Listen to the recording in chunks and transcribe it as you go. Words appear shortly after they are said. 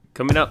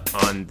Coming up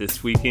on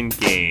This Week in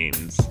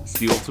Games, it's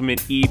the ultimate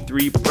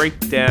E3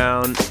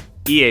 breakdown.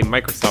 EA,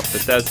 Microsoft,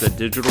 Bethesda,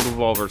 Digital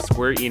Devolver,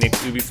 Square Enix,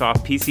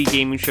 Ubisoft, PC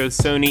gaming shows,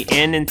 Sony,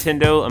 and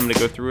Nintendo. I'm going to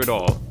go through it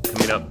all.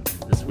 Coming up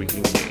This Week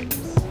in Games.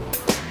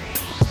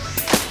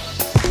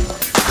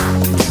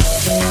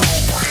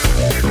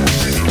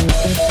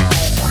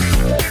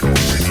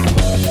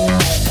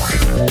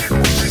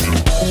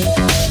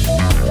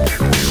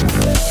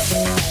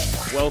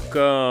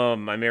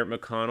 Welcome, I'm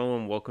Eric McConnell,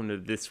 and welcome to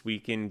This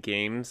Week in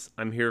Games.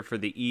 I'm here for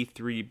the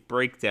E3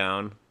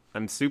 breakdown.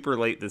 I'm super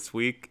late this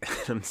week.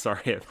 I'm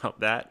sorry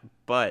about that,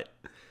 but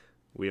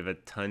we have a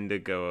ton to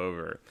go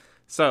over.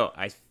 So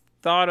I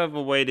thought of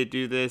a way to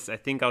do this. I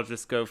think I'll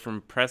just go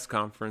from press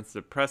conference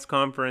to press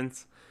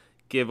conference,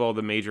 give all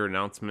the major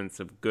announcements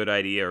of good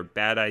idea or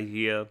bad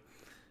idea,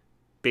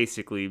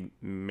 basically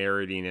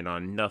meriting it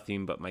on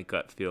nothing but my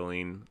gut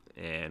feeling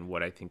and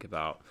what I think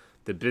about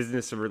the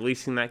business of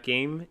releasing that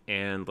game,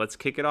 and let's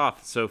kick it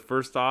off. So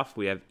first off,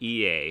 we have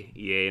EA.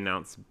 EA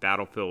announced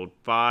Battlefield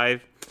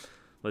 5.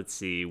 Let's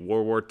see,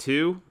 World War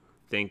II.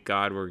 Thank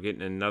God we're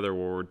getting another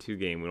World War II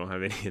game. We don't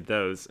have any of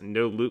those.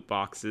 No loot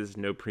boxes,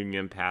 no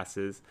premium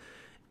passes,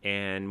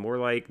 and more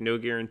like no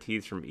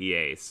guarantees from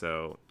EA.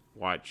 So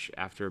watch,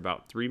 after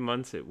about 3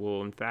 months, it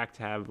will in fact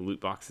have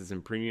loot boxes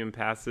and premium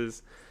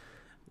passes.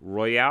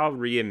 Royale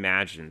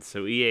reimagined.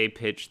 So EA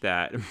pitched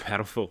that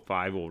Battlefield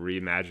 5 will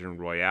reimagine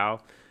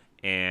Royale.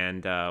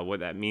 And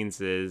what that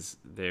means is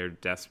they're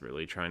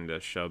desperately trying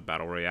to shove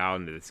Battle Royale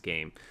into this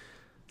game.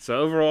 So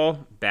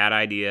overall, bad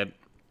idea.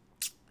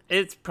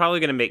 It's probably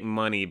going to make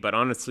money, but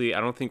honestly, I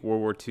don't think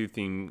World War II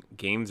themed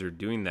games are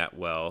doing that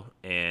well.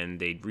 And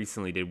they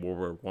recently did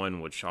World War I,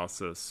 which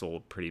also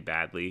sold pretty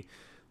badly.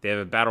 They have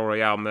a Battle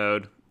Royale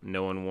mode.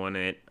 No one won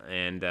it.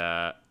 And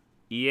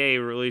EA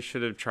really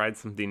should have tried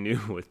something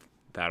new with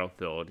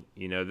Battlefield.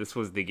 You know, this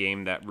was the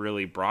game that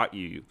really brought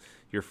you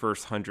your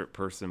first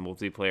 100-person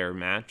multiplayer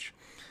match,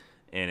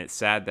 and it's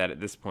sad that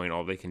at this point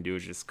all they can do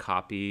is just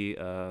copy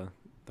the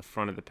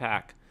front of the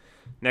pack.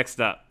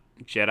 Next up,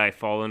 Jedi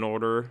Fallen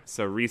Order.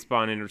 So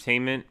Respawn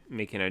Entertainment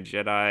making a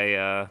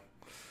Jedi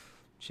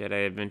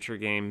adventure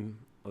game.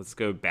 Let's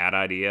go, bad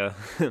idea.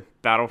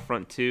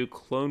 Battlefront 2,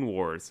 Clone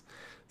Wars.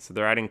 So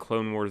they're adding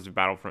Clone Wars to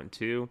Battlefront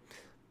 2,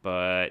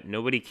 but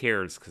nobody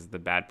cares because of the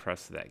bad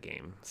press of that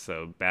game.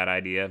 So bad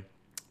idea.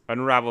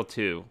 Unravel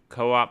 2,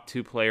 co-op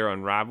 2-player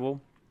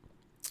Unravel.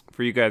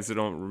 For you guys that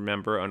don't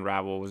remember,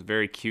 Unravel was a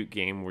very cute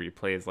game where you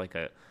play as like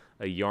a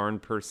yarn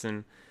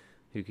person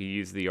who could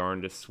use the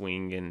yarn to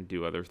swing and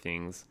do other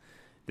things.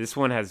 This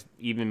one has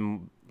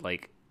even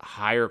like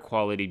higher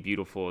quality,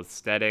 beautiful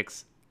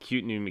aesthetics,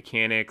 cute new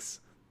mechanics.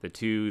 The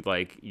two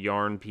like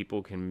yarn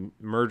people can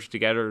merge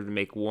together to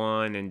make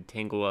one and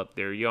tangle up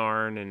their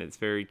yarn, and it's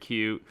very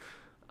cute.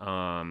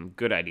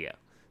 Good idea.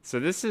 So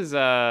this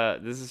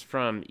is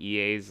from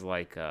EA's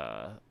like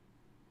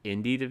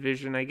indie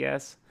division, I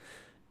guess.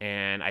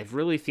 And I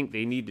really think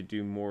they need to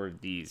do more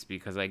of these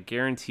because I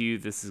guarantee you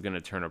this is going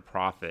to turn a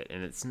profit.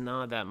 And it's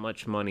not that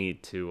much money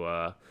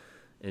to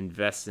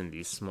invest in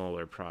these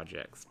smaller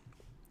projects.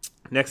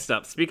 Next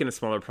up, speaking of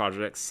smaller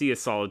projects, Sea of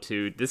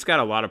Solitude. This got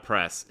a lot of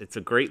press. It's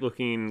a great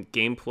looking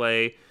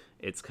gameplay.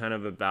 It's kind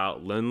of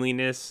about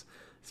loneliness.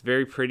 It's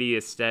very pretty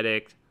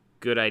aesthetic.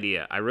 Good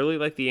idea. I really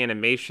like the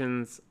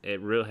animations.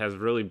 It really has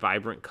really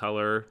vibrant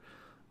color.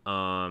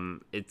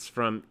 It's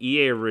from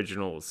EA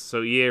Originals.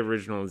 So EA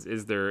Originals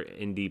is their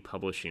indie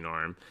publishing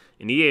arm,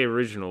 and EA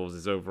Originals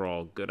is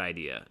overall a good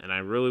idea. And I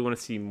really want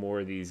to see more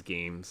of these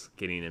games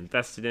getting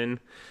invested in.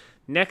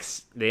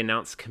 Next, they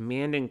announced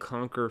Command and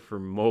Conquer for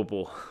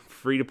mobile,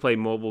 free-to-play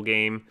mobile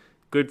game,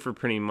 good for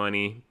printing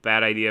money,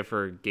 bad idea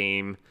for a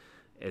game,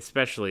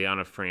 especially on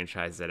a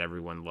franchise that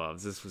everyone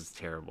loves. This was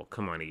terrible.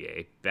 Come on,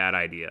 EA, bad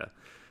idea.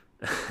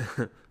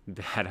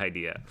 Bad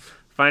idea.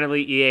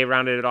 Finally, EA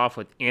rounded it off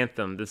with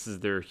Anthem. This is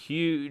their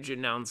huge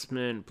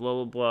announcement, blah,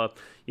 blah, blah.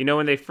 You know,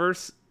 when they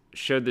first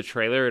showed the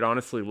trailer, it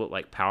honestly looked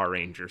like Power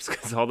Rangers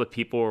because all the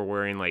people were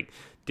wearing, like,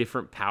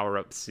 different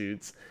power-up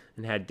suits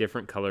and had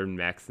different colored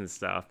mechs and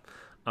stuff.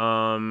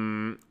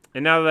 And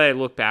now that I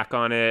look back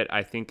on it,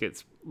 I think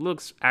it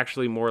looks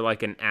actually more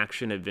like an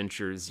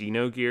action-adventure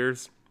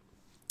Xenogears.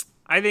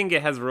 I think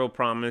it has real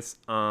promise.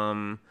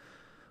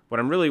 What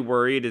I'm really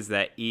worried is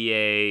that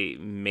EA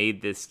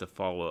made this to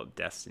follow up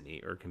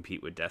Destiny or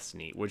compete with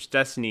Destiny, which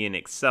Destiny in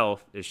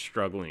itself is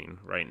struggling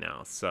right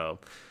now. So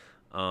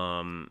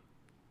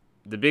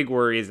the big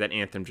worry is that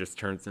Anthem just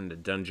turns into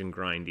dungeon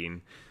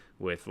grinding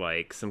with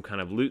like some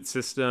kind of loot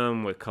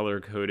system with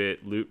color-coded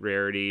loot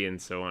rarity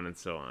and so on and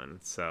so on.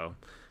 So,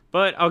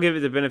 but I'll give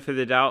it the benefit of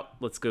the doubt.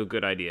 Let's go,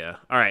 good idea.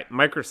 All right,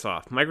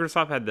 Microsoft.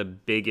 Microsoft had the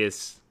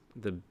biggest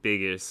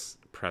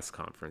press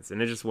conference,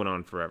 and it just went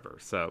on forever.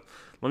 So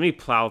let me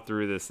plow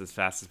through this as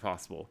fast as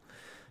possible.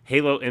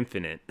 Halo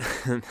Infinite.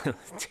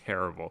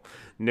 Terrible.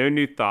 No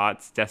new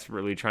thoughts.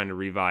 Desperately trying to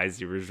revise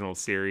the original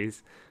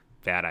series.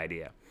 Bad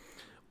idea.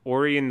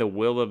 Ori and the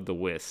Will of the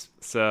Wisp.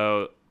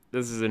 So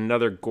this is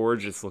another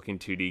gorgeous looking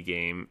 2D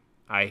game.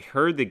 I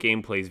heard the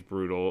gameplay's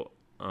brutal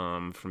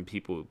from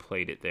people who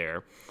played it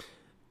there.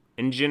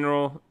 in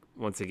general,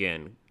 once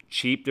again,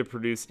 cheap to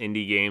produce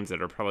indie games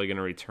that are probably going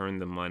to return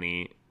the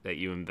money that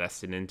you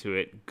invested into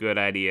it. Good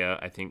idea.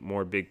 I think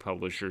more big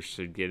publishers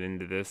should get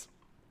into this.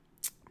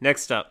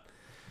 Next up,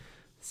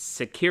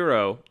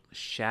 Sekiro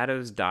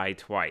Shadows Die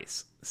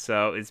Twice.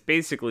 So it's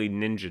basically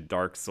Ninja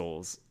Dark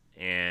Souls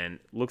and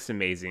looks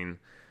amazing.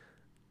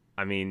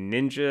 I mean,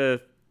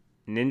 ninjas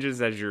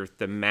as your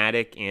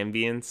thematic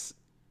ambience,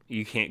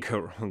 you can't go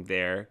wrong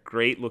there.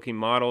 Great looking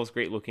models,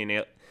 great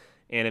looking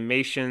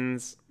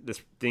animations.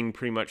 This thing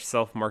pretty much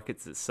self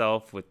markets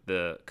itself with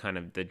the kind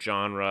of the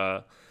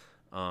genre,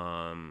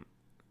 um,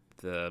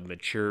 the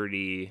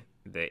maturity,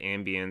 the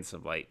ambience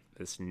of like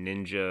this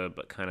ninja,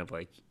 but kind of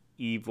like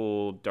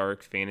evil,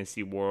 dark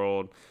fantasy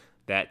world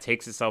that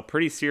takes itself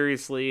pretty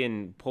seriously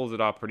and pulls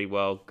it off pretty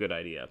well. Good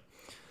idea.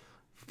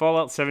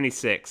 Fallout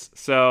 76.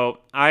 So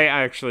I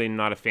actually am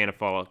not a fan of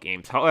Fallout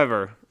games.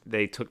 However,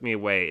 they took me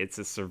away. It's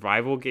a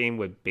survival game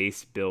with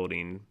base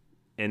building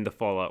in the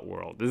Fallout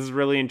world. This is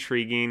really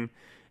intriguing,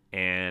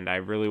 and I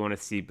really want to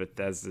see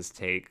Bethesda's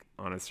take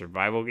on a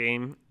survival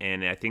game.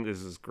 And I think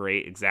this is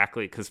great,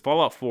 exactly because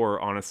Fallout 4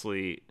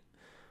 honestly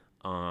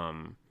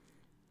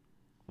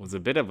was a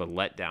bit of a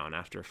letdown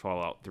after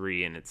Fallout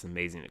 3 and its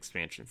amazing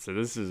expansion. So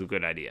this is a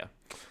good idea.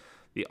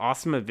 The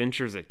Awesome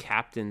Adventures of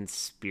Captain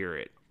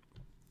Spirit.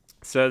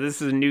 So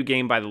this is a new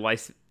game by the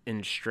Life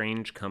is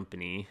Strange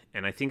company,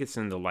 and I think it's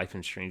in the Life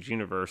is Strange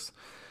universe.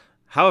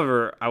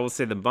 However, I will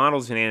say the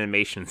models and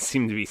animations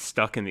seem to be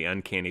stuck in the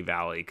uncanny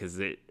valley because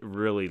it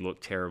really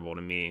looked terrible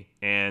to me.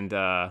 And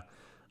I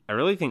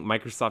really think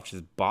Microsoft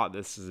just bought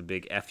this as a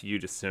big FU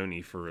to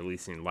Sony for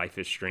releasing Life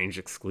is Strange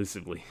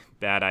exclusively.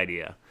 Bad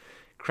idea.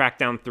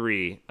 Crackdown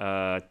 3.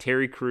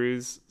 Terry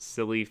Crews,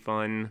 silly,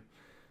 fun.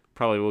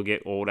 Probably will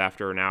get old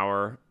after an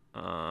hour.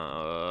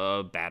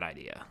 Bad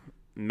idea.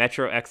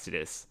 Metro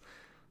Exodus.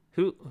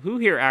 Who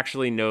here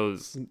actually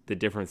knows the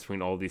difference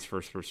between all these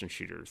first-person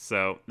shooters?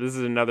 So this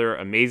is another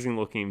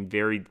amazing-looking,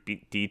 very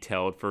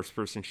detailed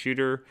first-person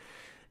shooter.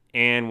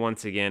 And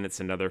once again,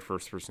 it's another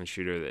first-person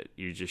shooter that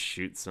you just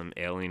shoot some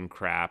alien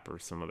crap or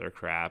some other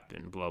crap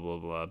and blah, blah,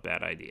 blah.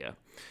 Bad idea.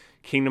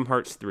 Kingdom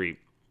Hearts 3.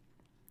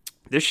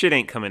 This shit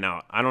ain't coming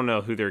out. I don't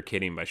know who they're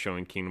kidding by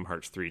showing Kingdom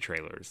Hearts 3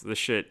 trailers. This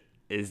shit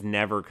is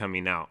never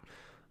coming out.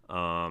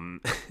 And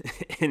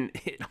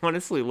it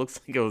honestly looks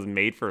like it was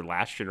made for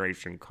last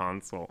generation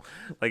console.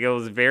 Like it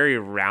was very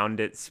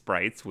rounded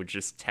sprites with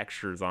just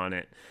textures on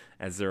it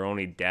as their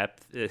only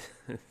depth.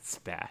 It's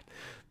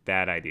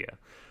bad idea.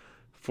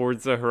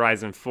 Forza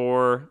Horizon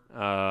 4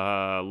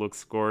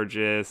 looks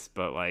gorgeous,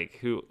 but like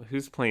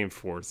who's playing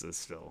Forza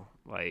still?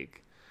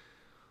 Like,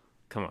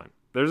 come on.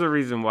 There's a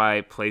reason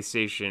why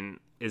PlayStation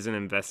isn't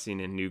investing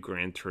in new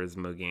Gran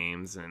Turismo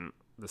games, and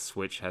the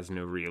Switch has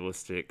no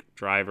realistic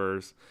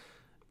drivers.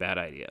 Bad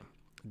idea.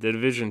 The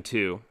Division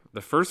 2.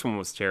 The first one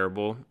was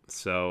terrible,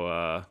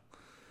 so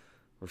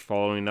we're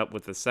following up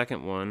with the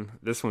second one.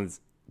 This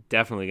one's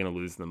definitely going to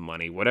lose them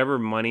money. Whatever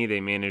money they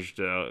managed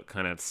to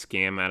kind of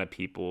scam out of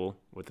people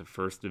with the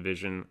first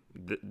Division,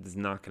 this is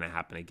not going to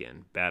happen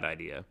again. Bad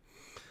idea.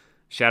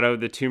 Shadow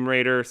of the Tomb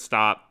Raider.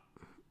 Stop.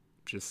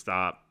 Just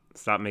stop.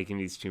 Stop making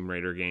these Tomb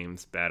Raider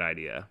games. Bad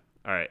idea.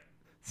 All right.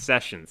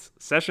 Sessions.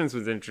 Sessions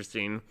was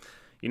interesting.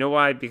 You know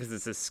why? Because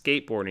it's a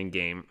skateboarding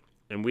game,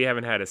 and we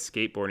haven't had a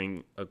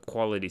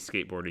quality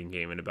skateboarding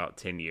game in about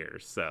 10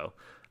 years. So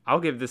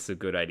I'll give this a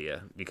good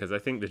idea because I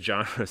think the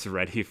genre is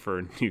ready for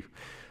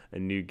a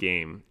new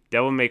game.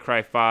 Devil May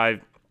Cry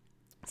 5.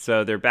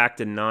 So they're back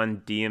to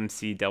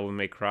non-DMC Devil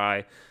May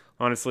Cry.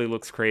 Honestly,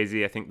 looks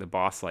crazy. I think the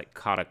boss like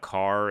caught a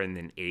car and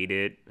then ate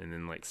it and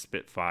then like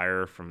spit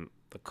fire from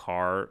the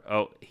car.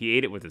 Oh, he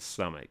ate it with his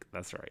stomach.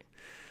 That's right.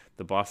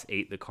 The boss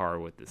ate the car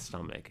with his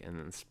stomach and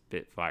then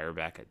spit fire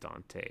back at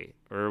Dante.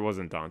 Or it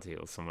wasn't Dante,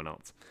 it was someone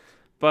else.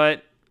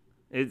 But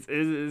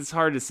it's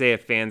hard to say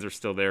if fans are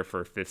still there for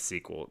a fifth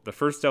sequel. The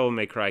first Devil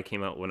May Cry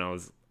came out when I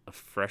was a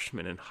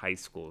freshman in high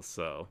school,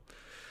 so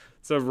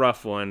it's a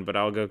rough one, but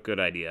I'll go good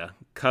idea.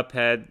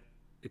 Cuphead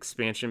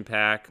expansion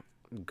pack,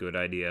 good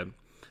idea.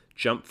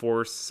 Jump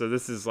Force, so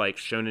this is like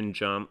Shonen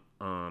Jump,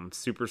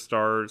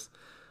 Superstars,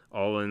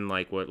 all in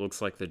like what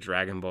looks like the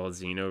Dragon Ball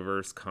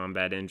Xenoverse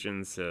combat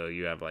engine. So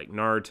you have like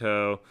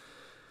Naruto,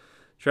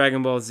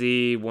 Dragon Ball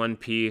Z, One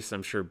Piece,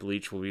 I'm sure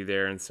Bleach will be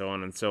there, and so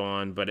on and so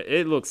on. But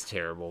it looks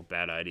terrible.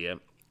 Bad idea.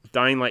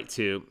 Dying Light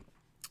 2.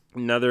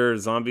 Another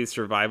zombie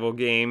survival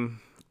game.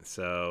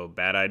 So,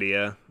 bad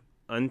idea.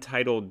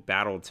 Untitled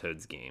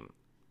Battletoads game.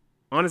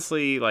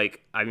 Honestly,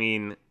 like, I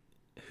mean,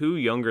 who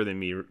younger than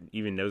me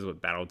even knows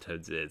what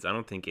Battletoads is? I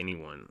don't think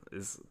anyone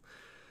is.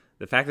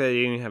 The fact that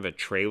they didn't have a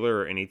trailer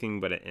or anything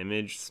but an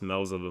image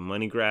smells of a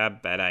money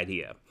grab. Bad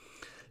idea.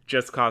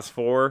 Just Cause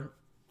 4.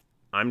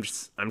 I'm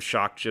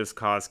shocked Just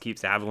Cause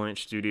keeps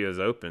Avalanche Studios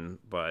open,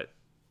 but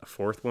a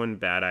fourth one,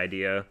 bad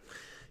idea.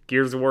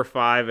 Gears of War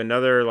 5,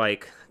 another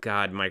like,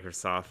 God,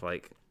 Microsoft,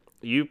 like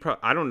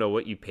I don't know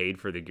what you paid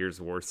for the Gears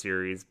of War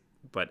series,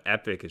 but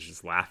Epic is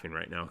just laughing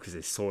right now because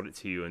they sold it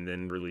to you and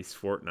then released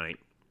Fortnite.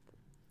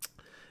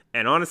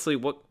 And honestly,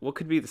 what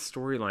could be the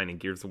storyline in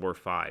Gears of War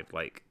 5?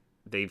 Like,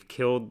 They've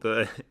killed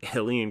the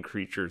alien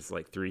creatures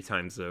like 3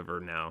 times over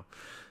now.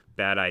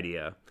 Bad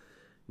idea.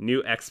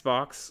 New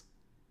Xbox.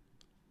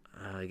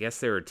 I guess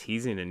they were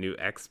teasing a new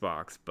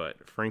Xbox,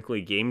 but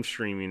frankly, game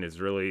streaming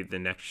is really the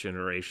next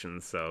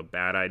generation, so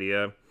bad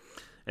idea.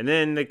 And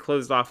then they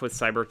closed off with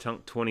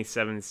Cyberpunk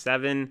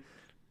 2077.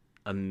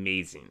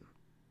 Amazing.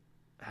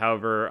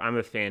 However, I'm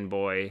a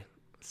fanboy,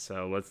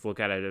 so let's look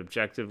at it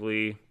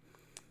objectively.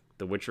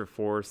 The Witcher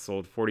 4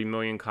 sold 40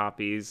 million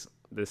copies.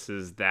 This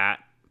is that,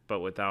 but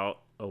without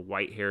a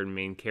white-haired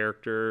main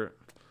character.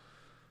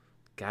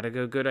 Gotta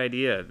go, good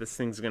idea. This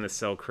thing's gonna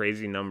sell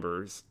crazy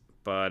numbers,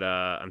 but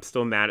I'm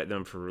still mad at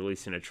them for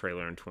releasing a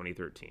trailer in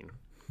 2013.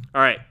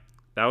 All right,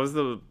 that was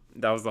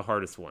the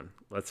hardest one.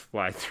 Let's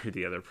fly through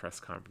the other press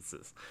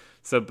conferences.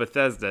 So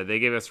Bethesda, they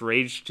gave us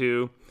Rage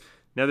 2,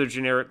 another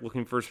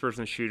generic-looking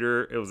first-person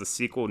shooter. It was a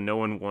sequel. No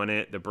one won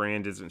it. The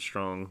brand isn't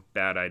strong.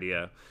 Bad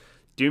idea.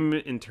 Doom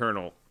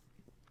Eternal.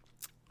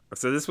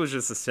 So this was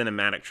just a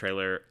cinematic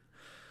trailer.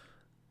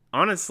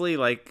 Honestly,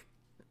 like,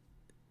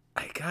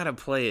 I gotta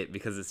play it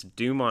because it's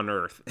Doom on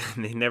Earth,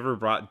 and they never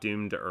brought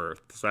Doom to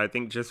Earth. So I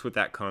think just with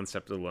that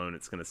concept alone,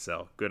 it's gonna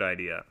sell. Good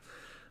idea.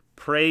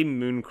 Prey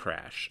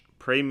Mooncrash.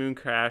 Prey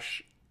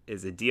Mooncrash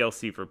is a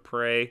DLC for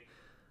Prey.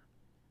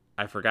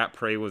 I forgot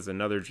Prey was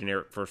another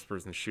generic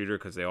first-person shooter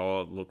because they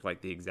all look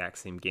like the exact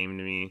same game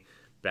to me.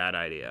 Bad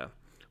idea.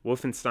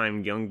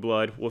 Wolfenstein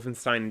Youngblood.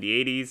 Wolfenstein in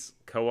the 80s.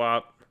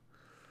 Co-op.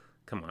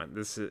 Come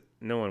on,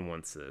 no one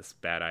wants this.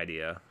 Bad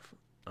idea.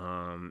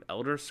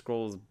 Elder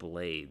Scrolls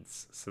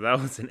Blades. So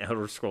that was an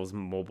Elder Scrolls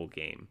mobile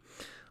game.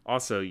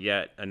 Also,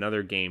 yet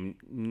another game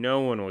no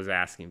one was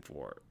asking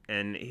for.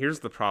 And here's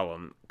the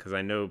problem, because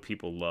I know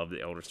people love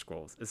the Elder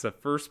Scrolls. It's a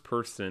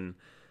first-person,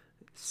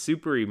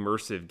 super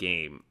immersive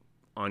game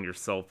on your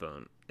cell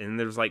phone. And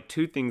there's like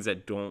 2 things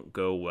that don't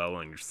go well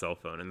on your cell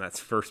phone, and that's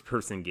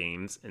first-person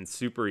games and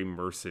super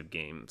immersive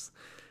games.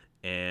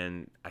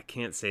 And I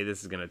can't say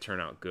this is going to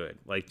turn out good.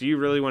 Like, do you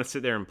really want to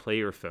sit there and play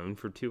your phone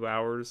for 2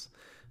 hours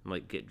and,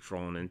 like, get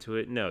drawn into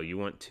it? No, you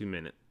want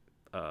 2-minute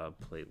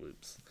play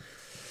loops.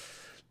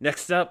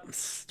 Next up,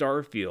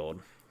 Starfield.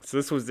 So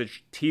this was the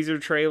teaser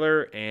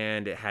trailer,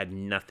 and it had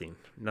nothing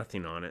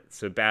on it.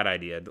 So bad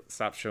idea.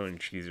 Stop showing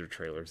teaser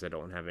trailers that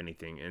don't have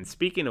anything. And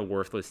speaking of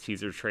worthless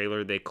teaser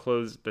trailer,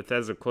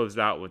 Bethesda closed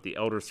out with the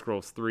Elder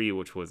Scrolls 3,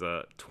 which was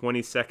a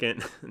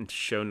 20-second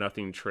show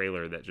nothing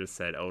trailer that just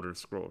said Elder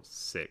Scrolls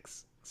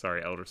 6.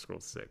 Sorry, Elder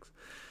Scrolls 6.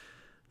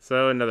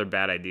 So another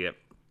bad idea.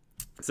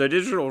 So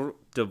Devolver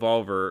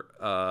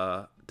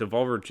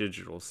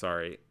Digital,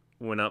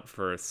 went up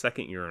for a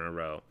second year in a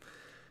row.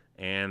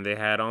 And they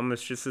had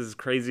almost just as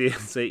crazy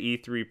as the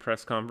E3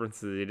 press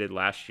conference as they did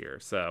last year.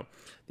 So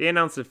they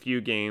announced a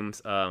few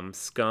games.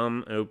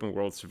 Scum, an open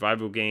world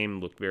survival game,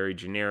 looked very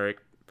generic.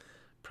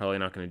 Probably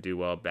not going to do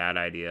well. Bad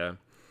idea.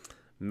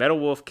 Metal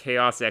Wolf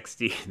Chaos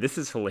XD. This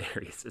is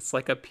hilarious. It's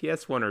like a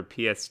PS1 or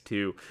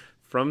PS2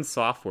 From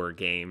Software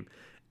game.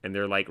 And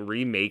they're like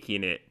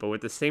remaking it, but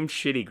with the same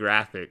shitty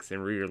graphics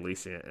and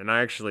re-releasing it. And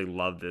I actually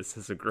love this.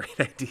 It's a great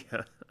idea.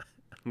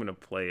 I'm going to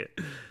play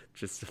it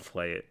just to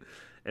play it.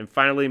 And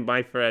finally,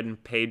 my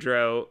friend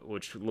Pedro,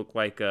 which looked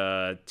like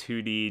a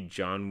 2D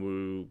John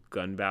Woo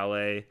gun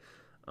ballet.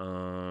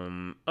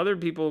 Other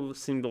people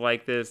seem to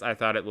like this. I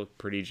thought it looked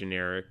pretty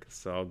generic,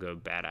 so I'll go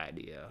bad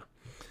idea.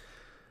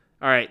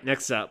 All right,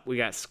 next up, we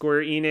got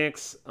Square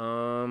Enix.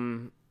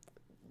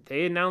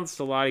 They announced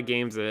a lot of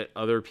games that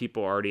other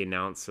people already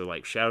announced, so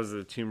like Shadows of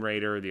the Tomb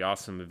Raider, The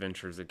Awesome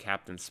Adventures of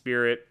Captain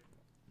Spirit.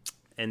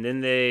 And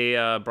then they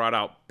brought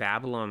out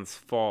Babylon's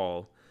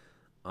Fall.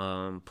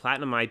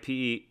 Platinum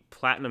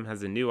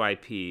has a new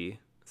IP.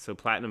 So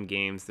Platinum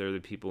Games, they're the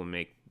people who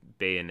make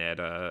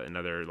Bayonetta and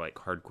other like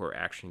hardcore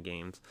action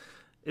games.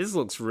 This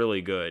looks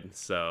really good,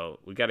 so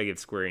we got to give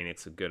Square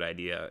Enix a good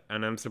idea.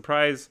 And I'm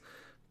surprised.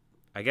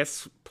 I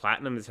guess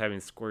Platinum is having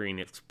Square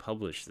Enix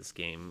publish this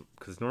game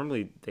because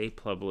normally they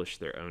publish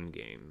their own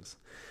games.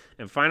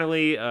 And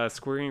finally,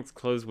 Square Enix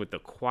closed with The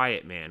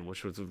Quiet Man,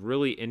 which was a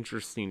really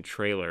interesting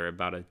trailer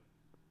about a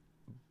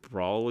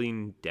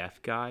brawling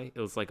deaf guy. It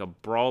was like a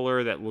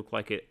brawler that looked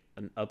like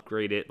an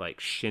upgraded like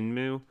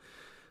Shenmue,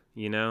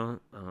 you know.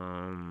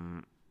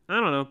 I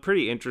don't know,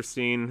 pretty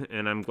interesting,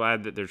 and I'm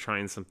glad that they're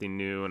trying something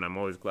new, and I'm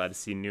always glad to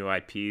see new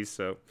IPs,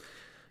 so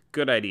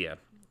good idea.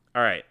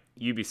 All right,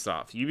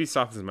 Ubisoft.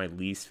 Ubisoft is my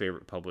least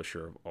favorite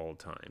publisher of all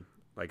time.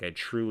 Like, I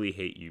truly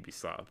hate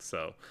Ubisoft,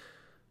 so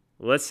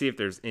let's see if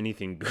there's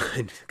anything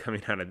good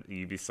coming out of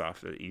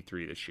Ubisoft at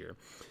E3 this year.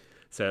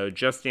 So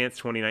Just Dance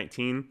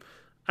 2019,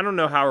 I don't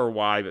know how or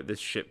why, but this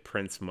shit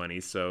prints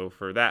money, so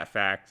for that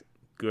fact,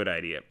 good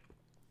idea.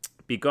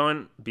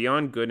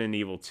 Beyond Good and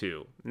Evil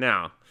 2.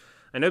 Now,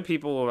 I know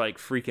people are like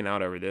freaking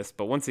out over this,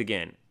 but once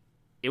again,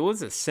 it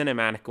was a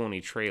cinematic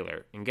only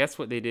trailer. And guess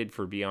what they did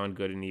for Beyond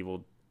Good and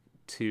Evil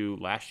 2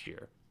 last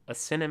year? A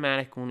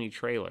cinematic only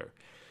trailer.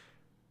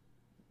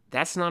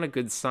 That's not a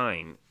good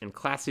sign. In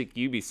classic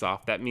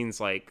Ubisoft, that means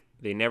like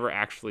they never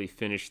actually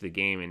finished the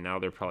game, and now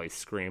they're probably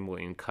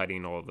scrambling and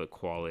cutting all the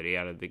quality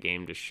out of the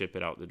game to ship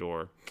it out the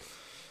door.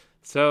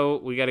 So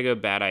we got to go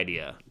bad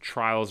idea.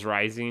 Trials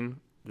Rising,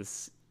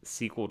 this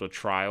sequel to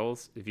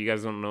Trials. If you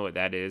guys don't know what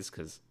that is,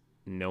 because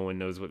no one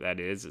knows what that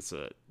is, it's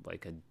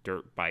like a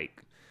dirt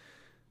bike,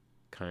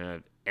 kind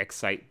of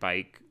Excite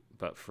bike,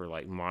 but for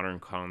like modern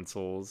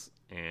consoles.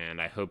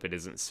 And I hope it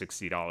isn't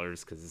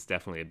 $60 because it's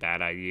definitely a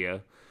bad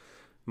idea.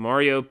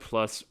 Mario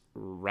plus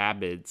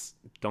Rabbids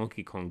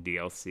Donkey Kong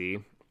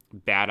DLC.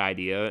 Bad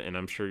idea, and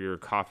I'm sure you're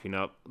coughing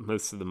up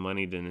most of the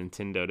money to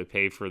Nintendo to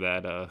pay for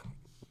that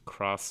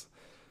cross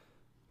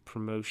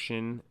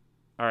promotion.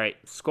 All right,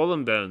 Skull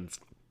and Bones.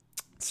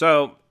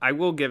 So I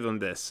will give them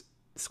this.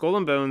 Skull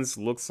and Bones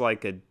looks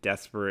like a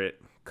desperate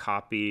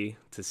copy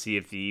to Sea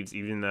of Thieves,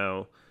 even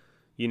though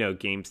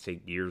games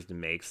take years to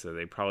make, so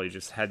they probably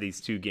just had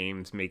these two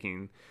games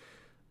making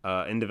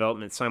in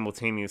development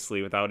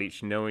simultaneously without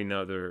each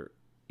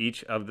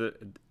of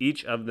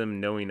them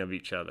knowing of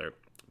each other.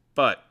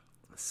 But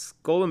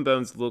Skull and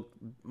Bones look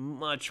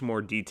much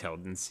more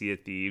detailed than Sea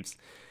of Thieves.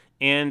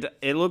 And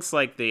it looks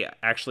like they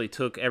actually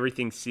took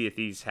everything Sea of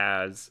Thieves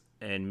has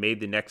and made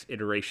the next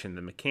iteration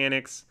the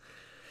mechanics.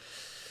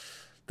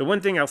 The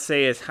one thing I'll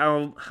say is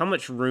how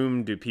much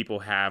room do people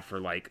have for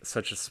like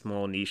such a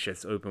small niche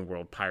as open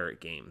world pirate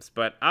games?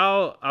 But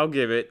I'll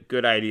give it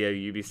good idea,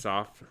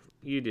 Ubisoft.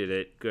 You did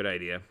it. Good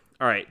idea.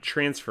 All right,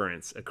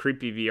 Transference, a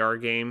creepy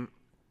VR game.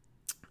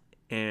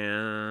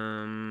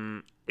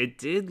 And it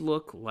did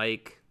look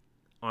like,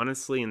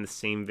 honestly, in the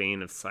same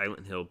vein of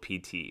Silent Hill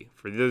PT.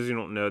 For those who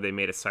don't know, they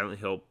made a Silent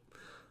Hill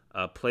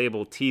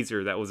playable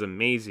teaser that was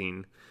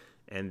amazing,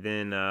 and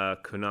then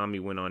Konami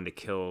went on to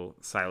kill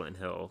Silent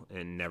Hill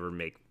and never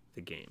make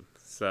the game.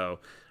 So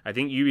I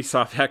think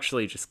Ubisoft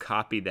actually just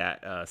copied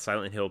that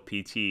Silent Hill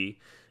PT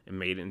and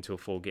made it into a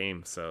full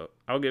game. So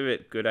I'll give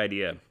it good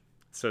idea.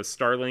 So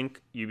Starlink,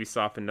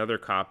 Ubisoft, another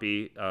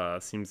copy,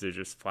 seems to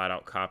just flat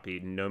out copy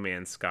No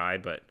Man's Sky,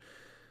 but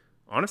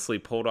honestly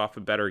pulled off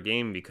a better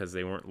game because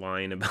they weren't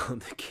lying about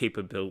the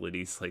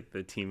capabilities like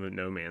the team of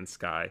No Man's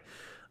Sky.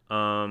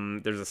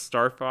 There's a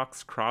Star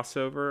Fox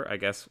crossover. I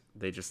guess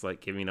they just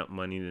like giving up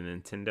money to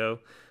Nintendo.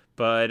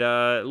 But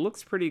it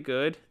looks pretty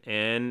good,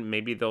 and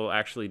maybe they'll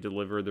actually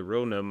deliver the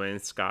real No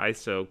Man's Sky,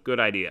 so good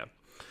idea.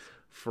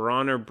 For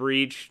Honor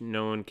Breach,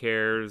 no one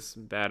cares,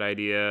 bad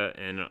idea,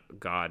 and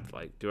God,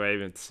 like, do I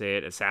even say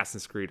it?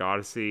 Assassin's Creed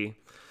Odyssey.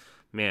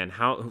 Man,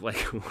 how, like,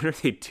 what are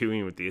they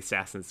doing with the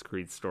Assassin's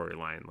Creed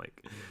storyline?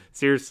 Like,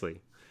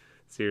 seriously.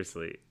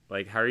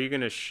 Like, how are you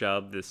going to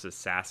shove this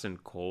assassin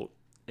cult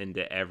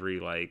into every,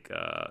 like,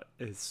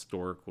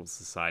 historical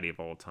society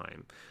of all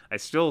time? I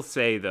still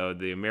say, though,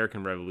 the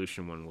American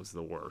Revolution one was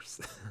the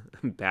worst.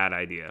 Bad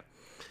idea.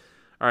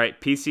 All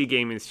right, PC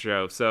Gaming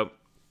Show. So,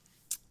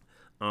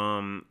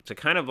 to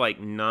kind of, like,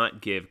 not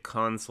give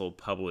console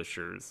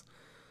publishers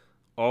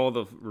all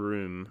the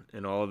room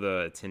and all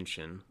the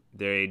attention,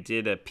 they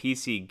did a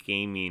PC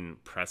gaming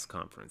press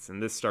conference,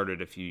 and this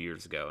started a few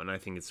years ago, and I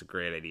think it's a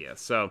great idea.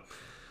 So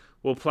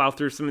we'll plow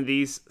through some of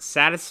these.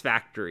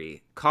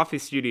 Satisfactory. Coffee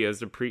Studios,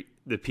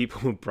 the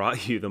people who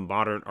brought you the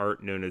modern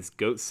art known as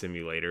Goat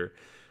Simulator,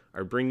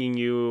 are bringing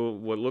you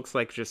what looks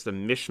like just a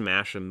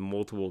mishmash of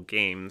multiple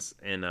games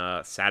in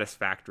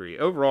Satisfactory.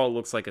 Overall, it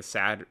looks like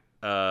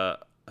a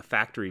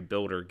factory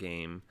builder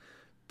game,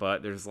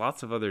 but there's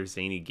lots of other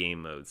zany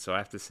game modes, so I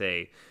have to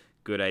say,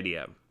 good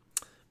idea.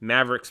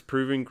 Mavericks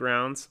Proving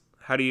Grounds.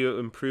 How do you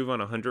improve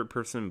on a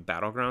 100-person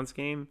Battlegrounds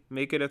game?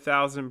 Make it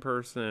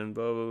 1,000-person.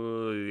 Blah, blah,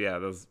 blah. Yeah,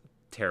 that was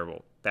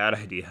terrible. Bad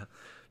idea.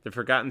 The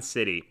Forgotten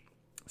City.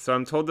 So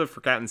I'm told the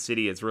Forgotten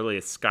City is really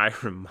a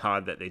Skyrim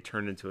mod that they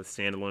turned into a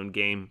standalone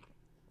game.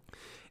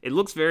 It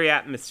looks very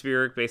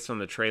atmospheric based on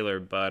the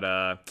trailer, but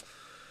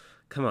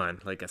come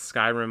on, like a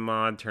Skyrim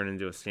mod turned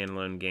into a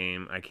standalone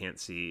game. I can't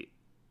see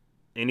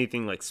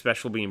anything like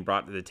special being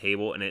brought to the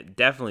table, and it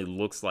definitely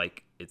looks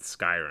like it's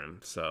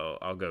Skyrim, so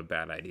I'll go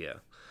bad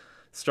idea.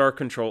 Star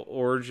Control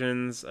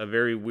Origins, a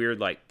very weird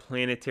like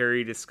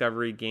planetary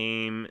discovery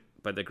game,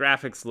 but the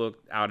graphics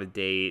looked out of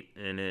date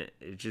and it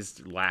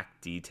just lacked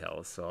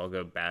details, so I'll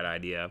go bad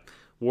idea.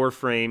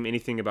 Warframe,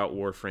 anything about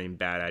Warframe,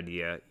 bad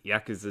idea.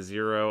 Yakuza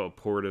 0, a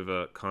port of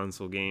a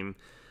console game,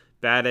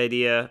 bad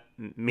idea.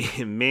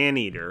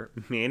 Maneater.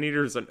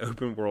 Maneater is an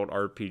open world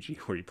RPG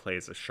where you play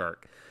as a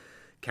shark.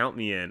 Count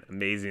me in.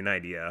 Amazing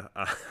idea.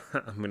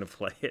 I'm going to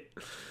play it.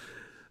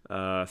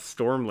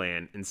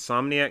 Stormland.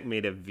 Insomniac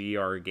made a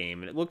VR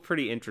game, and it looked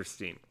pretty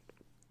interesting.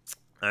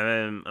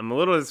 I'm a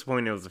little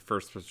disappointed it was a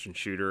first-person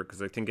shooter,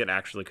 because I think it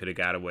actually could have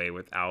got away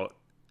without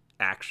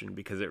action,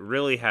 because it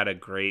really had a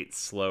great,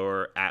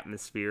 slower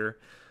atmosphere,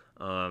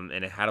 and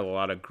it had a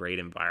lot of great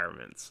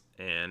environments.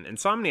 And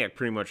Insomniac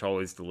pretty much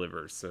always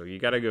delivers, so you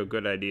got to go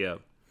good idea.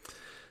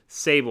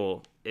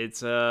 Sable.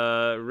 It's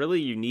a really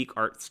unique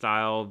art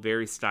style,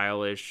 very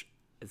stylish.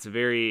 It's a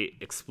very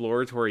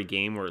exploratory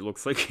game where it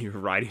looks like you're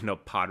riding a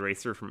pod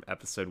racer from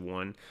episode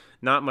 1.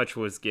 Not much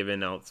was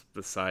given else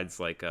besides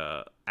like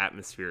a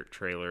atmospheric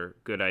trailer.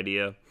 Good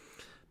idea.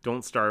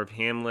 Don't Starve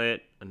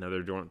Hamlet,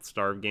 another Don't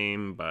Starve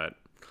game, but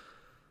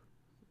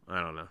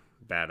I don't know.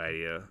 Bad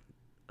idea.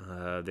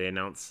 They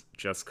announced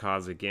Just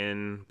Cause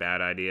again.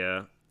 Bad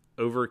idea.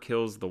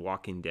 Overkill's The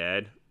Walking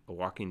Dead. A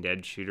Walking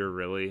Dead shooter,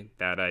 really?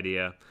 Bad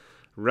idea.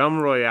 Realm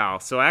Royale.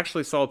 So I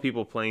actually saw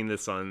people playing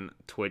this on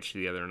Twitch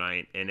the other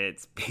night, and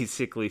it's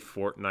basically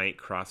Fortnite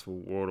cross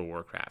World of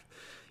Warcraft.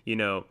 You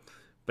know,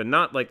 but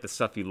not like the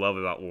stuff you love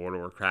about World of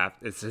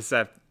Warcraft. It's just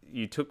that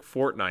you took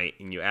Fortnite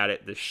and you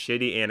added the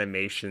shitty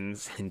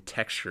animations and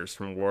textures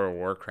from World of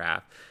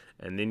Warcraft,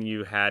 and then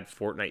you had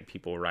Fortnite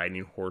people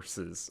riding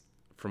horses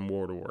from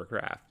World of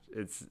Warcraft.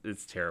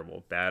 It's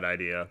terrible. Bad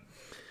idea.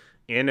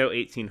 Anno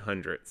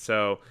 1800.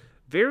 So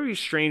very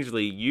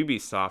strangely,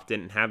 Ubisoft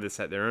didn't have this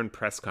at their own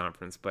press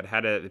conference, but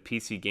had the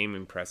PC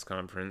Gaming press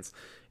conference.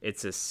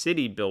 It's a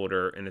city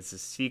builder, and it's a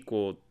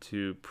sequel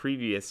to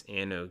previous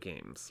Anno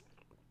games.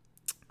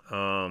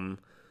 I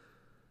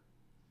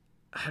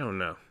don't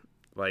know.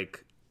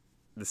 Like,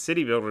 the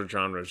city builder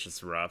genre is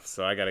just rough,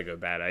 so I gotta go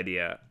bad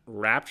idea.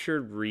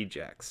 Raptured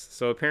Rejects.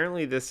 So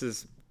apparently this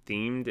is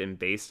themed and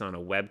based on a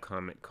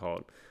webcomic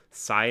called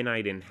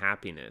Cyanide and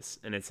Happiness,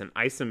 and it's an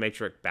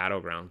isometric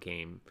battleground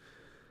game.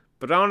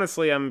 But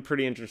honestly, I'm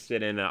pretty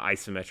interested in an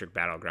isometric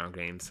battleground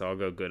game, so I'll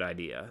go good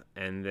idea.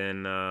 And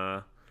then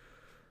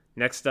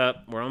next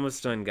up, we're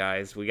almost done,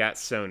 guys. We got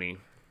Sony.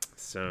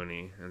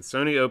 And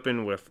Sony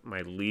opened with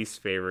my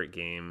least favorite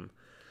game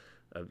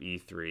of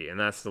E3, and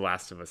that's The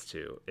Last of Us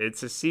 2.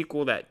 It's a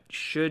sequel that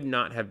should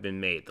not have been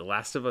made. The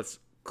Last of Us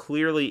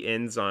clearly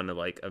ends on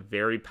like a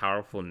very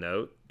powerful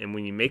note, and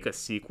when you make a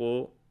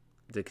sequel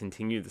to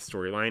continue the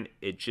storyline,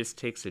 it just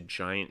takes a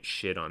giant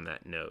shit on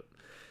that note.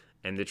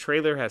 And the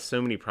trailer has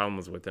so many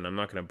problems with it, I'm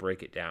not going to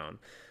break it down.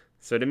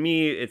 So to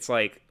me, it's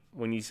like,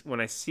 when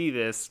I see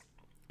this,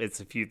 it's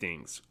a few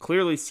things.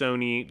 Clearly,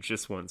 Sony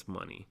just wants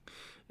money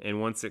and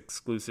wants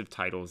exclusive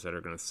titles that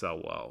are going to sell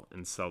well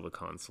and sell the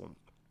console.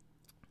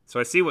 So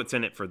I see what's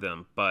in it for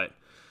them, but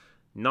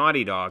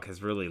Naughty Dog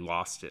has really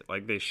lost it.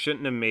 Like, they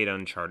shouldn't have made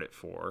Uncharted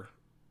 4.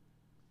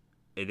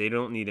 They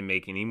don't need to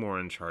make any more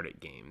Uncharted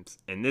games.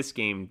 And this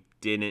game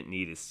didn't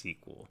need a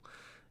sequel.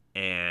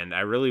 And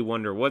I really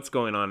wonder what's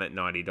going on at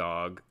Naughty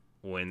Dog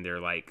when they're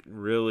like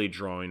really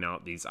drawing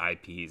out these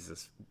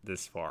IPs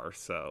this far.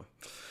 So,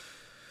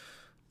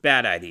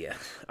 bad idea.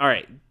 All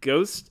right,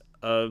 Ghost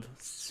of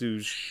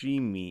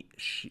Tsushima.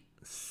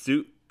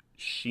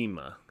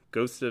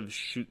 Ghost of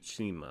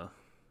Tsushima.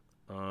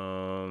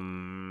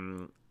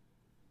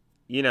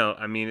 You know,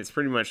 I mean, it's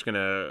pretty much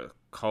gonna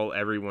call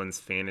everyone's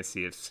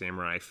fantasy of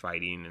samurai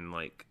fighting in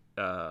like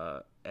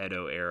Edo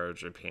era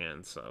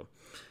Japan. So,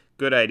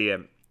 good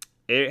idea.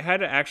 It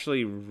had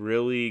actually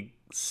really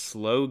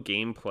slow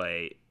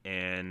gameplay,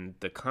 and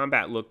the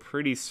combat looked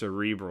pretty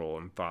cerebral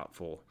and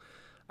thoughtful.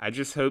 I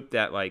just hope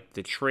that like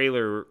the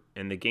trailer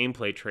and the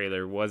gameplay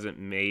trailer wasn't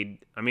made.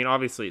 I mean,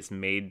 obviously it's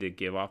made to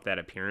give off that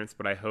appearance,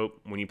 but I hope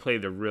when you play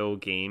the real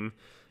game,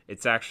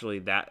 it's actually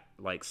that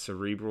like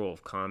cerebral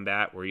of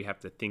combat where you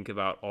have to think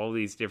about all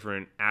these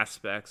different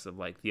aspects of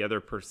like the other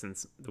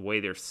person's, the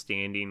way they're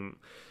standing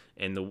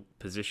and the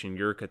position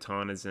your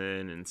katana's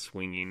in and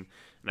swinging.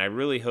 And I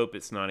really hope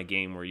it's not a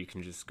game where you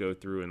can just go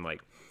through and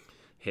like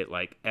hit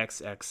like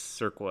XX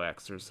circle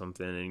X or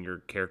something and your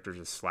character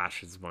just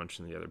slashes a bunch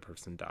and the other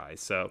person dies.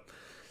 So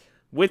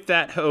with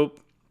that hope,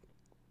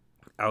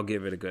 I'll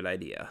give it a good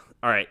idea.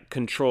 All right,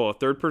 Control, a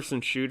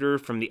third-person shooter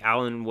from the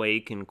Alan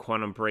Wake and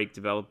Quantum Break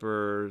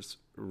developers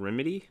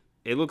Remedy.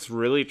 It looks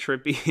really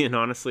trippy and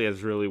honestly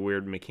has really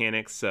weird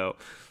mechanics. So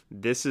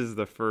this is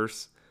the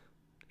first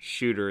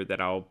shooter that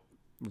I'll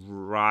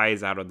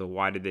rise out of the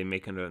why did they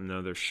make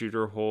another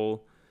shooter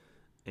hole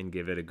and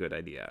give it a good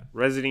idea.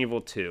 Resident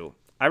Evil 2.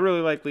 I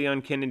really like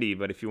Leon Kennedy,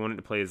 but if you wanted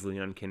to play as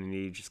Leon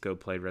Kennedy, just go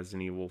play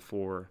Resident Evil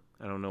 4.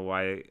 I don't know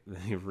why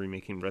they're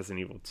remaking Resident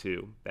Evil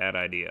 2. Bad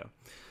idea.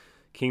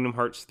 Kingdom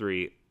Hearts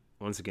 3.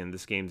 Once again,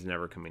 this game's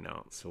never coming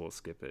out, so we'll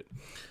skip it.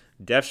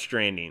 Death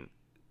Stranding.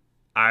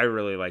 I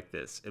really like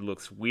this. It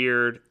looks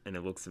weird and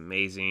it looks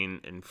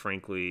amazing, and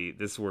frankly,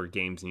 this is where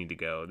games need to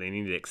go. They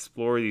need to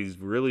explore these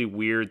really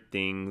weird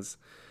things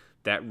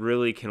that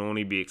really can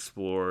only be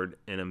explored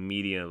in a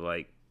media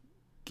like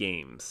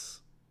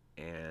games.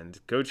 And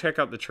go check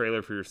out the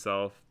trailer for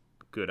yourself.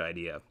 Good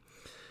idea.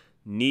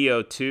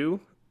 Neo 2.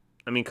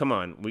 I mean, come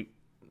on.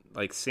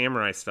 Like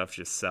samurai stuff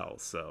just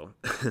sells, so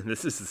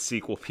this is the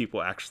sequel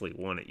people actually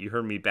wanted. You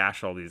heard me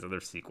bash all these other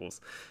sequels.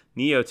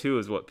 Neo 2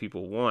 is what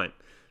people want,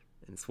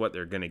 and it's what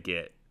they're going to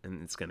get,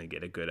 and it's going to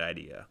get a good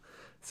idea.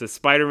 So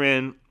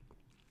Spider-Man,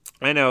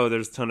 I know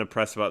there's a ton of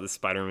press about the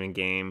Spider-Man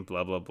game,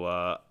 blah, blah,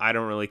 blah. I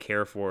don't really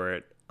care for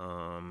it,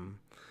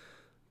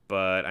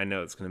 but I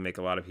know it's going to make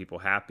a lot of people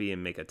happy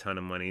and make a ton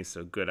of money,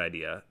 so good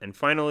idea. And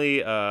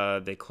finally,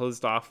 they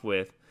closed off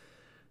with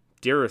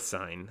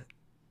Dirasign,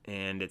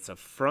 and it's a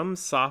From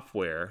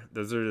Software.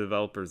 Those are the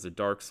developers of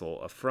Dark Souls.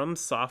 A From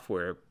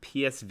Software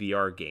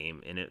PSVR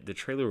game, and the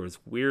trailer was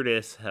weird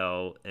as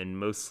hell and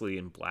mostly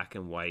in black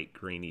and white,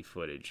 grainy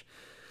footage.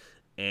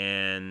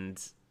 And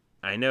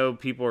I know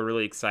people are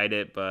really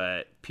excited,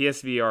 but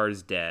PSVR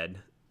is dead,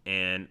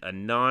 and a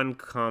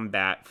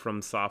non-combat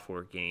From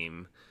Software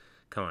game.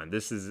 Come on,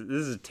 this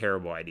is a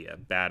terrible idea,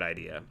 bad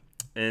idea.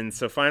 And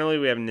so finally,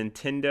 we have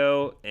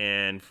Nintendo,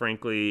 and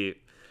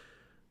frankly,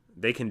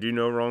 They can do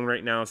no wrong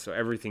right now, so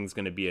everything's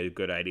going to be a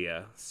good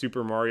idea.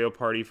 Super Mario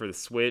Party for the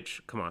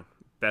Switch. Come on.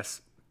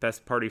 Best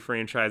party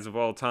franchise of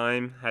all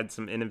time. Had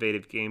some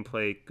innovative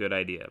gameplay. Good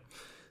idea.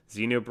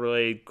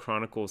 Xenoblade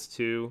Chronicles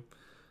 2.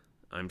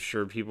 I'm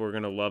sure people are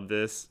going to love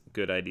this.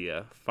 Good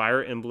idea.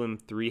 Fire Emblem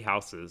Three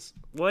Houses.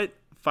 What?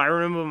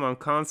 Fire Emblem on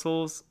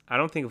consoles? I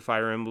don't think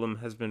Fire Emblem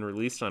has been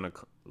released on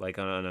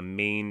a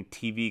main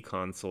TV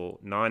console,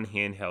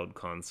 non-handheld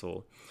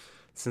console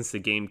since the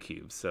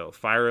GameCube. So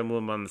Fire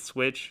Emblem on the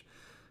Switch.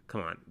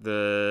 Come on.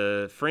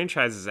 The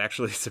franchise is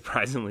actually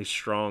surprisingly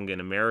strong in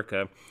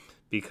America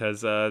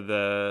because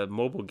the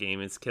mobile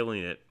game is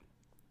killing it.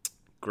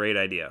 Great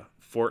idea.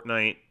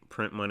 Fortnite,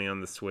 print money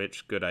on the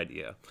Switch. Good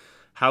idea.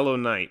 Hollow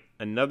Knight,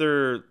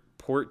 another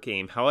port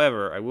game.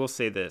 However, I will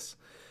say this.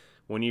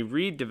 When you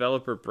read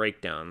developer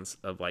breakdowns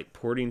of like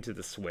porting to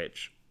the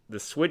Switch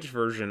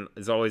version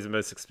is always the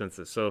most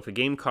expensive. So if a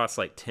game costs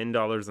like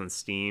 $10 on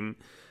Steam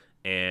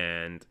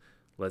and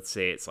let's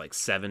say it's like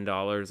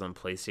 $7 on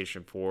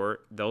PlayStation 4,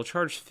 they'll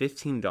charge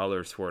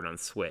 $15 for it on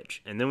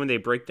Switch. And then when they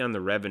break down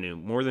the revenue,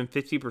 more than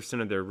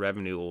 50% of their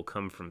revenue will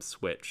come from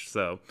Switch.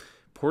 So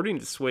porting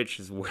to Switch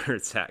is where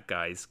it's at,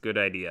 guys. Good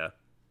idea.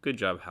 Good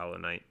job, Hollow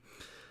Knight.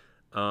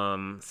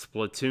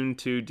 Splatoon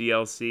 2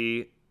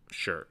 DLC,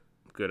 sure.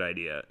 Good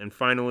idea. And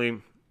finally,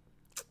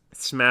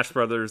 Smash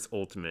Brothers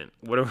Ultimate.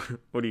 What are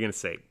you going to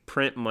say?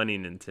 Print money,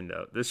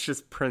 Nintendo. This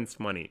just prints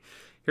money.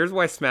 Here's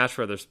why Smash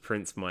Brothers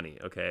prints money,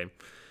 okay?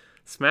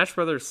 Smash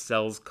Brothers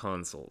sells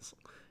consoles.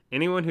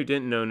 Anyone who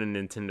didn't own a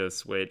Nintendo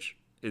Switch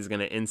is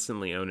going to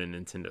instantly own a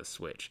Nintendo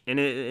Switch. And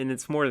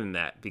it's more than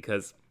that,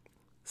 because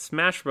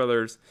Smash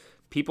Brothers,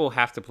 people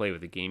have to play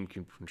with a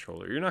GameCube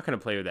controller. You're not going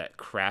to play with that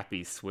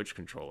crappy Switch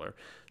controller.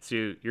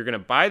 So you're going to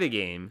buy the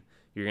game,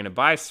 you're going to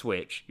buy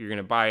Switch, you're going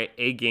to buy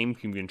a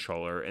GameCube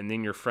controller, and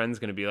then your friend's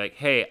going to be like,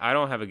 hey, I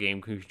don't have a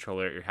GameCube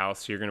controller at your house,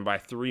 so you're going to buy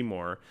 3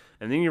 more.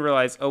 And then you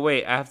realize, oh,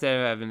 wait, I have to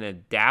have an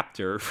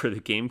adapter for the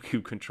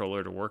GameCube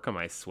controller to work on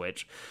my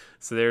Switch.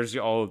 So there's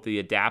all of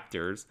the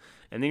adapters.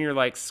 And then you're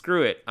like,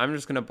 screw it, I'm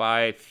just going to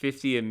buy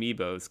 50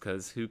 Amiibos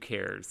because who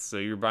cares? So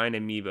you're buying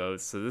Amiibos.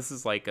 So this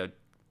is like a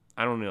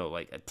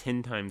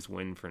 10 times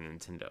win for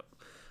Nintendo.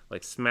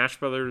 Like Smash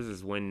Brothers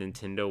is when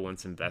Nintendo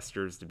wants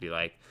investors to be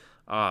like,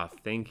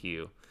 thank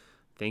you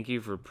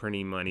for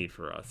printing money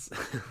for us.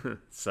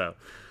 So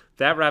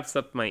that wraps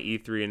up my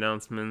E3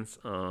 announcements.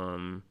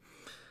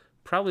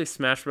 Probably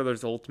Smash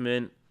Brothers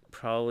Ultimate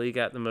probably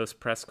got the most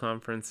press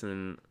conference,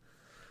 and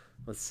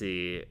let's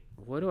see,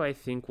 what do I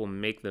think will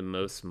make the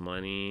most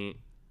money?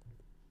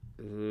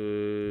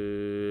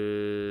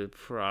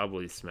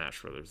 Probably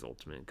Smash Brothers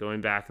Ultimate.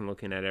 Going back and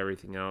looking at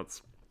everything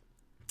else,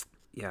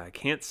 yeah, I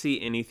can't see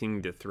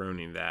anything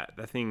dethroning that.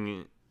 That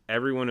thing,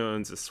 everyone who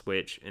owns a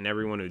Switch and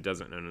everyone who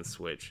doesn't own a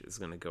Switch is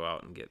going to go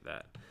out and get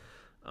that.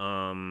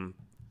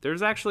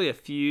 There's actually a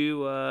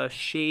few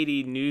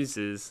shady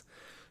newses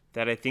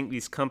that I think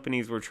these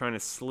companies were trying to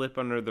slip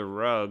under the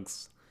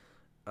rugs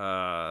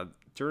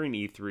during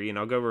E3, and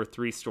I'll go over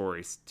 3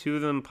 stories. 2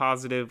 of them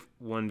positive,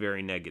 1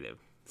 very negative.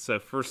 So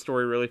first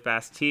story really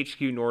fast,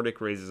 THQ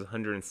Nordic raises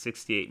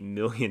 $168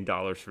 million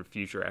for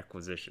future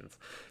acquisitions.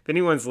 If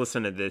anyone's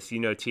listened to this, you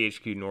know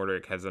THQ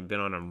Nordic has been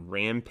on a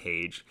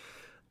rampage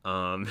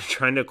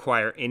trying to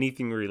acquire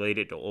anything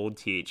related to old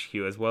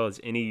THQ, as well as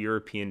any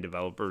European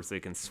developers they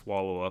can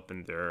swallow up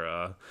in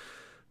their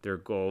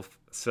gulf.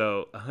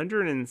 So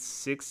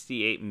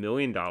 $168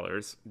 million.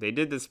 They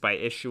did this by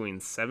issuing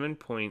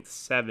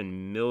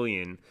 7.7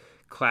 million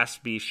Class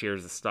B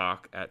shares of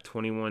stock at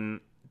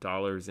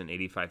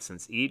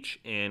 $21.85 each,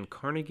 and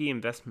Carnegie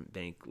Investment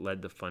Bank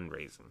led the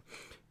fundraising.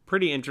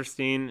 Pretty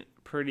interesting,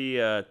 pretty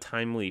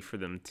timely for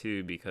them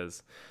too,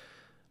 because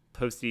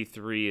post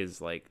E3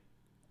 is like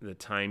the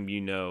time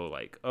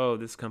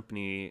this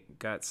company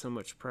got so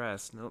much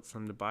press, now it's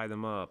time to buy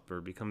them up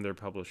or become their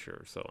publisher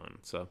or so on.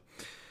 So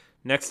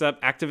next up,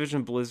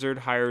 Activision Blizzard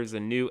hires a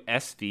new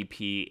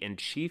SVP and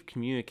Chief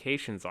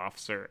Communications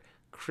Officer,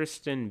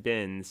 Kristen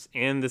Benz,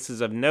 and this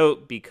is of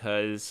note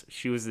because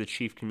she was the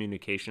Chief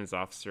Communications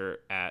Officer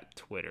at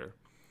Twitter.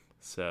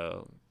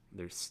 So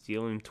they're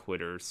stealing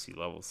Twitter's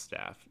C-level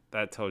staff.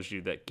 That tells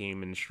you that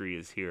game industry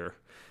is here.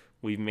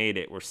 We've made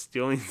it. We're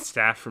stealing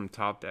staff from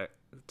top tech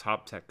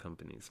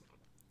companies.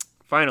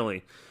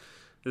 Finally,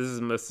 this is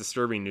the most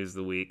disturbing news of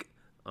the week.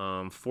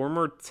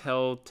 Former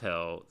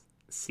Telltale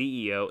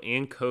CEO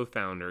and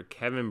co-founder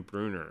Kevin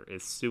Brunner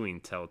is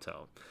suing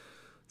Telltale.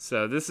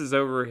 So this is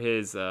over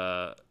his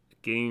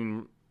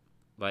getting,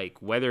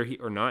 whether he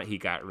or not he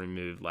got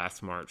removed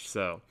last March.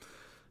 So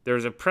there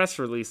was a press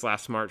release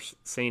last March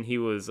saying he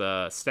was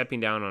stepping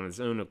down on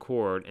his own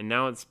accord, and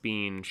now it's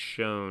being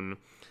shown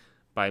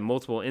by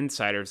multiple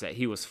insiders that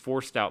he was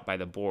forced out by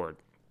the board.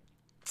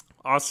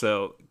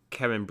 Also,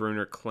 Kevin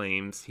Brunner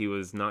claims he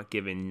was not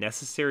given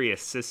necessary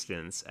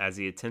assistance as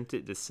he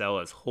attempted to sell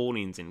his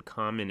holdings in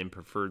common and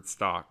preferred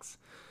stocks,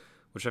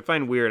 which I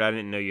find weird. I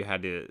didn't know you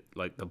had to,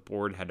 the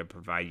board had to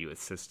provide you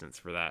assistance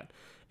for that.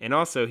 And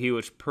also, he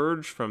was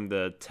purged from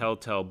the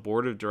Telltale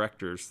board of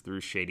directors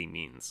through shady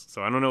means.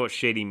 So I don't know what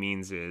shady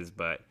means is,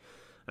 but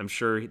I'm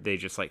sure they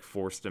just like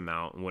forced him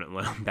out and wouldn't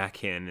let him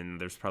back in, and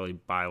there's probably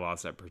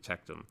bylaws that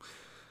protect him.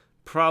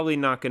 Probably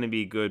not going to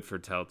be good for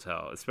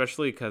Telltale,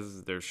 especially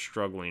because they're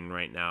struggling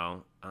right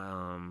now.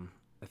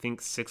 I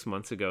think 6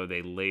 months ago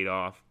they laid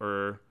off,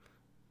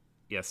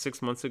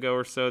 6 months ago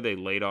or so they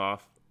laid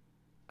off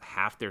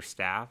half their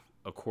staff,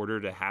 a quarter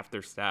to half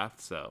their staff.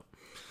 So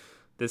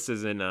this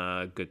isn't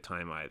a good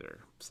time either.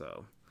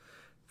 So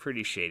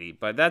pretty shady.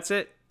 But that's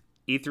it.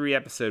 E3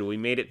 episode. We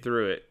made it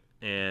through it.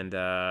 And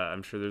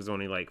I'm sure there's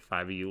only like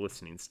 5 of you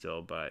listening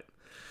still. But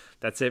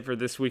that's it for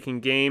this week in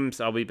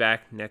games. I'll be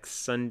back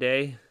next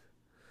Sunday.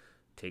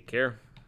 Take care.